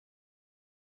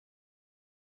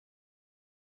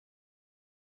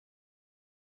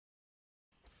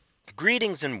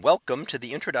Greetings and welcome to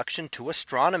the introduction to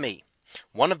astronomy.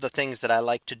 One of the things that I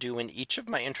like to do in each of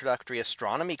my introductory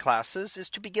astronomy classes is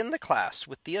to begin the class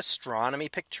with the astronomy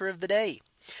picture of the day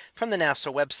from the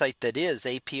NASA website, that is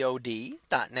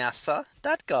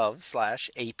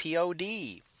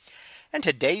apod.nasa.gov/apod. And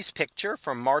today's picture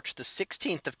from March the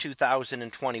 16th of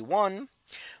 2021.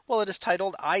 Well, it is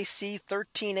titled IC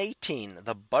 1318,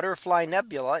 the Butterfly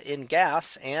Nebula in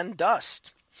gas and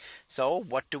dust. So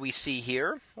what do we see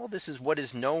here? Well, this is what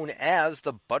is known as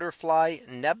the Butterfly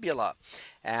Nebula.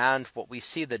 And what we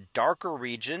see, the darker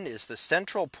region, is the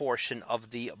central portion of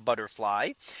the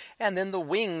butterfly. And then the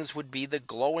wings would be the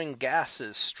glowing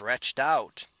gases stretched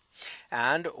out.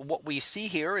 And what we see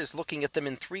here is looking at them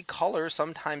in three colors,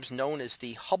 sometimes known as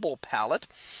the Hubble Palette.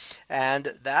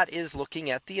 And that is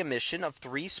looking at the emission of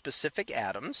three specific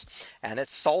atoms. And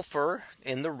it's sulfur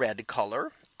in the red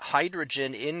color,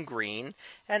 hydrogen in green,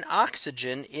 and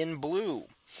oxygen in blue.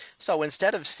 So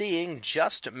instead of seeing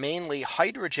just mainly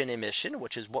hydrogen emission,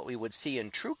 which is what we would see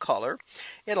in true color,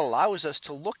 it allows us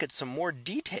to look at some more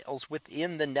details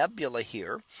within the nebula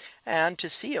here and to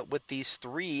see it with these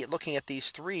three, looking at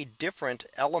these three different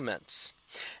elements.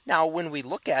 Now, when we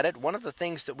look at it, one of the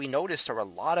things that we notice are a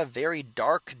lot of very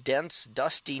dark, dense,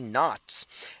 dusty knots.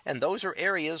 And those are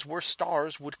areas where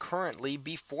stars would currently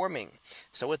be forming.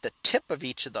 So at the tip of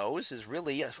each of those is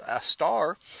really a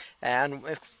star. And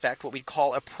in fact, what we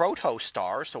call a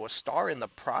protostar. So a star in the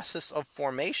process of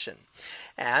formation.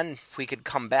 And if we could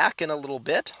come back in a little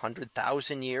bit,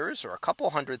 100,000 years or a couple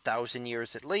 100,000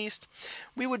 years at least,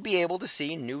 we would be able to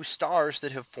see new stars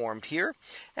that have formed here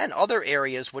and other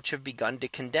areas which have begun to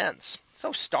condense.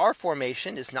 So star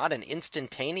formation is not an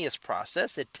instantaneous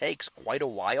process. It takes quite a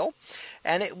while,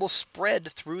 and it will spread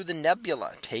through the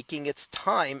nebula, taking its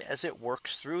time as it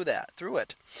works through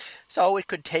it. So it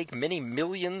could take many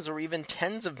millions or even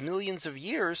tens of millions of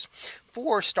years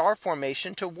for star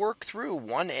formation to work through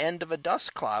one end of a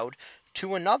dust cloud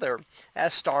to another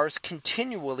as stars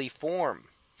continually form.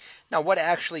 Now, what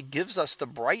actually gives us the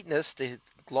brightness, the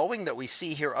glowing that we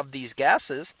see here of these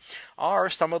gases, are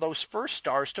some of those first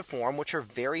stars to form, which are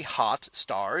very hot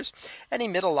stars and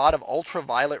emit a lot of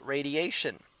ultraviolet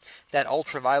radiation. That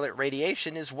ultraviolet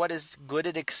radiation is what is good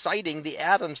at exciting the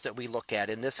atoms that we look at,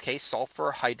 in this case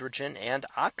sulfur, hydrogen, and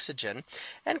oxygen,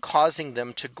 and causing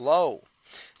them to glow.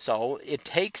 So it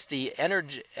takes the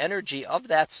energy of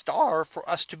that star for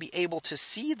us to be able to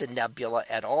see the nebula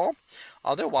at all.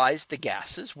 Otherwise, the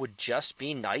gases would just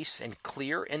be nice and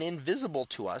clear and invisible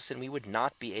to us, and we would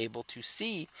not be able to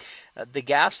see the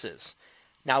gases.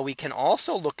 Now, we can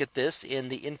also look at this in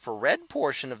the infrared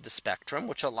portion of the spectrum,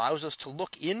 which allows us to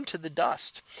look into the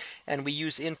dust. And we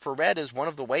use infrared as one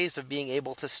of the ways of being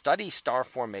able to study star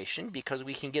formation, because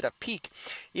we can get a peek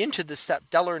into the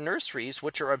stellar nurseries,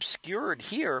 which are obscured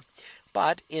here.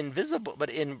 But in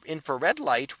infrared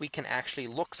light, we can actually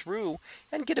look through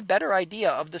and get a better idea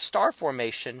of the star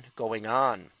formation going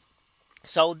on.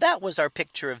 So that was our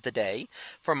picture of the day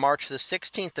for March the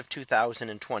 16th of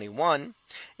 2021.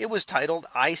 It was titled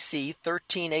IC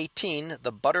 1318,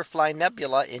 the Butterfly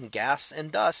Nebula in gas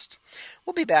and dust.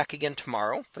 We'll be back again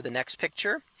tomorrow for the next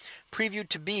picture, previewed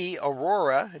to be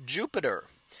Aurora Jupiter.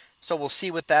 So we'll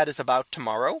see what that is about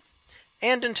tomorrow.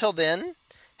 And until then,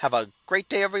 have a great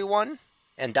day, everyone,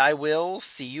 and I will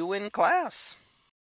see you in class.